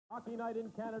Hockey Night in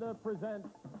Canada presents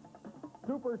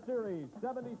Super Series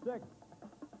 76,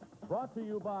 brought to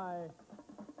you by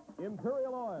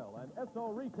Imperial Oil and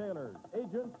Esso retailers,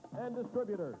 agents, and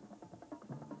distributors.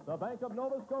 The Bank of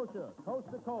Nova Scotia,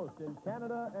 coast to coast in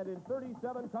Canada and in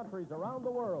 37 countries around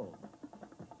the world.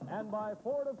 And by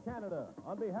Ford of Canada,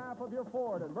 on behalf of your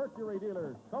Ford and Mercury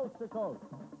dealers, coast to coast.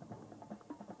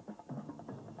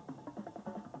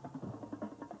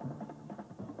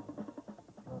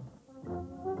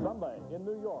 Sunday in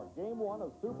New York, Game 1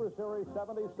 of Super Series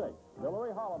 76. Hillary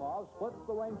Harlamov splits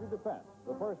the Ranger defense.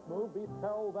 The first move beats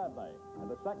Carol Vadnais, and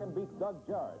the second beats Doug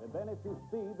Jarrett. And then it's his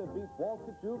speed that beats Walt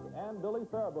Kachuk and Billy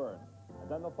Fairburn. And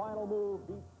then the final move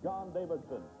beats John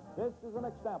Davidson. This is an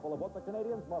example of what the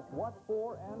Canadians must watch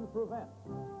for and prevent.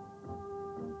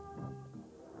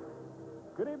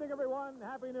 Good evening, everyone.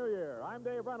 Happy New Year. I'm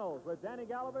Dave Reynolds with Danny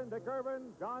Gallivan, Dick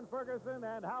Irvin, John Ferguson,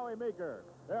 and Howie Meeker.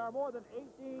 There are more than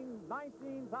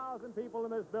 19,000 people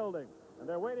in this building, and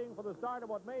they're waiting for the start of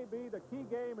what may be the key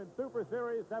game in Super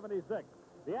Series 76.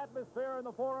 The atmosphere in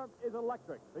the Forum is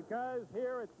electric because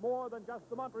here it's more than just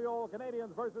the Montreal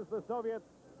Canadiens versus the Soviets.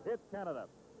 It's Canada.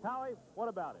 Howie, what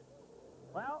about it?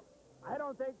 Well, I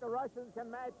don't think the Russians can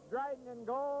match Dryden in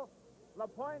goal,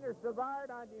 Lapointe or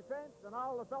Savard on defense, and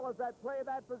all the fellows that play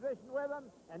that position with them.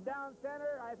 And down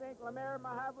center, I think Lemaire,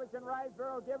 Mahavlich, and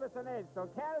Rysborough give us an edge. So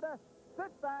Canada,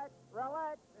 sit back,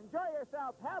 relax, enjoy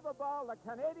yourself, have a ball. The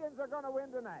Canadians are going to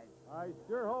win tonight. I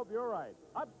sure hope you're right.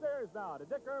 Upstairs now to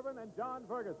Dick Irvin and John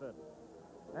Ferguson.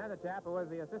 And the chap who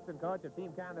was the assistant coach of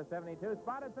Team Canada 72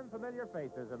 spotted some familiar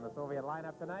faces in the Soviet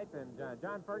lineup tonight. And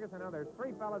John Ferguson, I know there's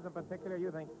three fellas in particular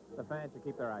you think the fans should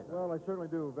keep their eyes on. Well, I certainly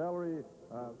do. Valery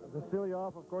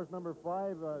Vasilyev, of course, number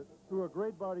 5, threw a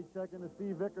great body check into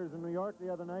Steve Vickers in New York the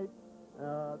other night.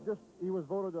 He was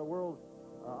voted the world's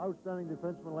outstanding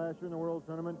defenseman last year in the World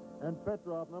Tournament. And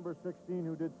Petrov, number 16,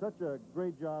 who did such a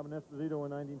great job in Esposito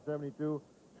in 1972,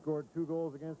 scored 2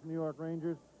 goals against the New York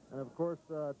Rangers. And, of course,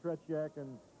 Tretiak,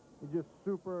 and he's just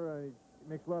super. He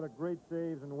makes a lot of great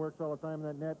saves and works all the time in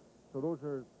that net. So those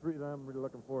are 3 that I'm really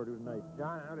looking forward to tonight.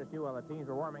 John, I noticed you while the teams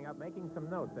were warming up making some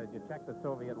notes as you checked the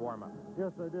Soviet warm-up.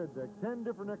 Yes, I did. 10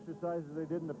 different exercises they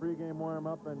did in the pregame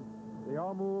warm-up, and they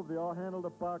all moved, they all handled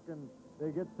the puck, and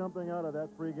they get something out of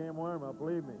that pregame warm-up,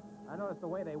 believe me. I noticed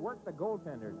the way they work the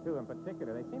goaltenders, too, in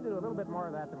particular. They seem to do a little bit more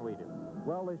of that than we do.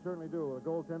 Well, they certainly do. The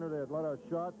goaltender, they had a lot of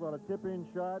shots, a lot of tip-in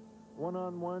shots,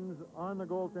 1-on-1s on the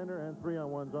goaltender and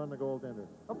 3-on-1s on the goaltender.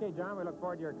 Okay, John, we look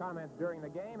forward to your comments during the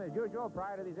game. As usual,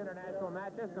 prior to these international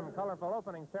matches, some colorful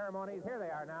opening ceremonies. Here they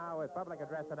are now with public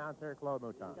address announcer Claude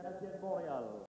Mouton.